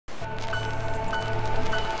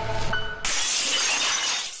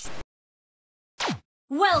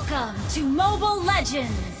Welcome to Mobile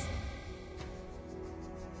Legends!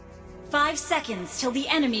 5 seconds till the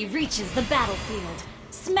enemy reaches the battlefield.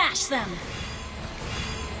 Smash them!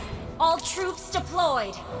 All troops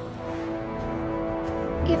deployed!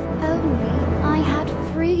 If only I had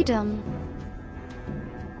freedom.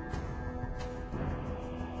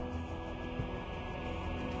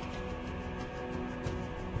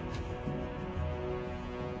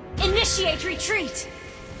 Initiate retreat!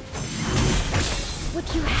 Would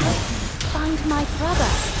you help me find my brother?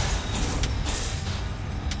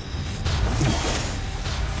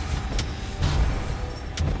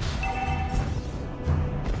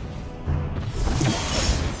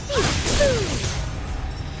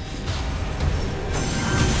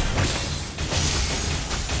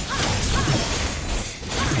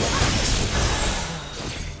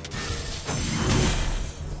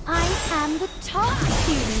 I am the top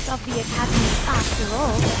student of the academy after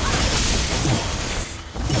all.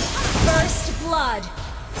 First blood!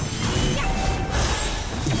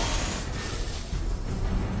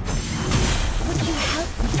 Would you help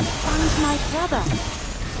me find my brother?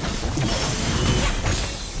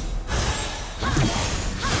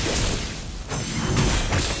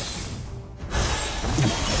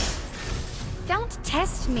 Don't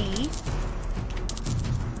test me.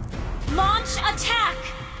 Launch attack!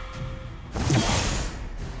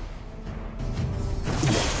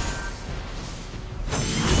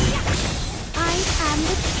 I am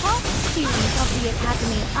the top student of the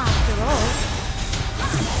academy after all.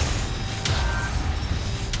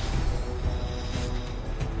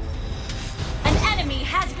 An enemy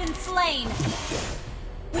has been slain!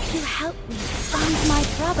 Would you help me find my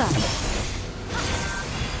brother?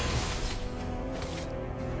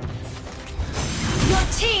 Your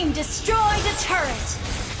team destroyed a turret!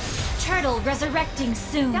 Turtle resurrecting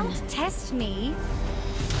soon. Don't test me.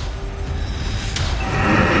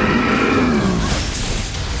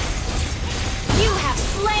 You have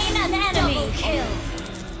slain an enemy! Double kill!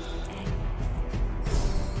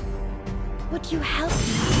 Would you help me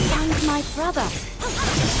find my brother?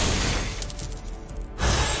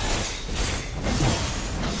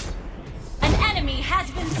 An enemy has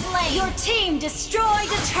been slain! Your team destroyed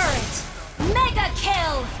a turret! Mega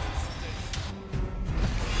kill!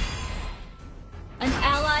 An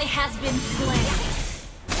ally has been slain.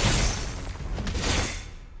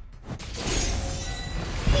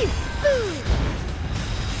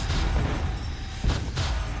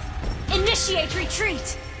 Initiate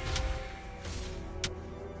retreat!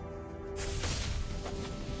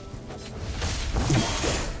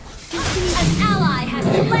 An ally has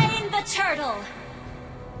slain the turtle!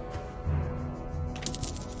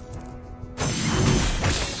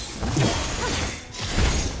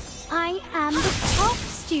 I am the top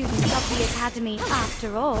student of the academy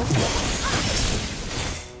after all.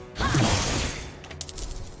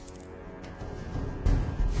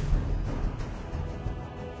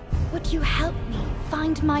 Would you help me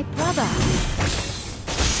find my brother?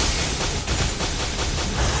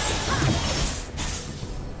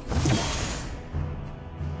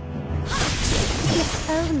 If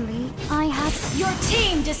only I had... Your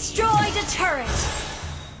team destroyed a turret!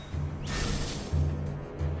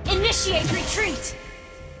 Initiate retreat!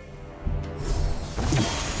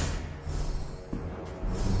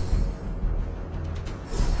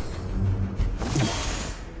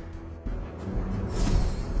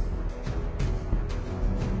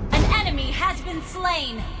 An enemy has been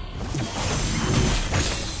slain!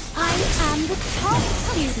 I am the top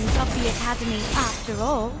student of the academy after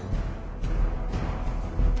all.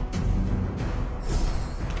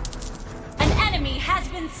 An enemy has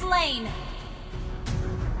been slain!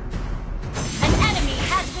 An enemy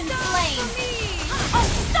has been slain!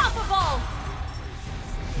 Unstoppable!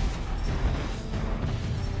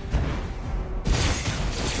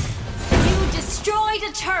 You destroyed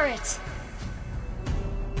a turret!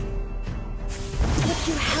 Would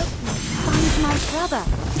you help me find my brother?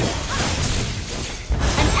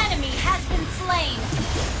 An enemy has been slain!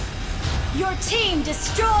 Your team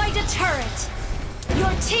destroyed a turret!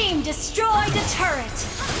 Your team destroyed a turret!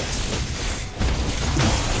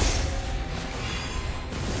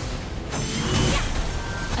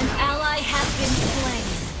 An ally has been slain.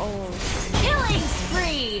 Oh. Killing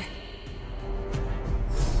spree!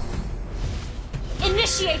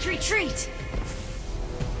 Initiate retreat!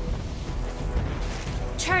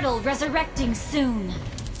 Turtle resurrecting soon.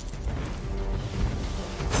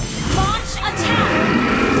 Launch attack!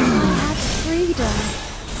 I have freedom.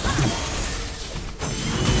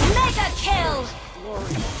 Mega kill!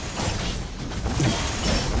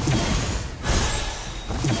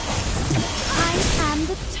 I am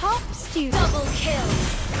the top student. Double kill!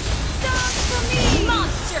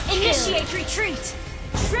 Initiate retreat.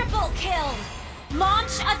 Triple kill.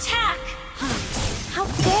 Launch attack. How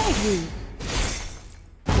dare you?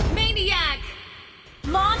 Maniac.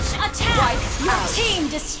 Launch attack. Your team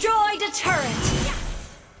destroyed a turret.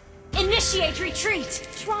 Initiate retreat.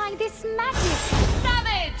 Try this magic.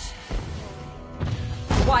 Savage.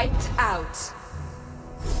 Wiped out.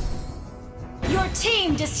 Your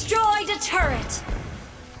team destroyed a turret.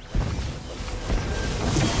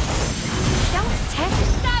 Don't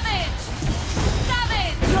test. Savage.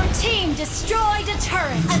 Savage. Your team destroyed a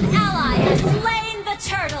turret. An ally has slain the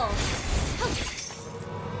turtle.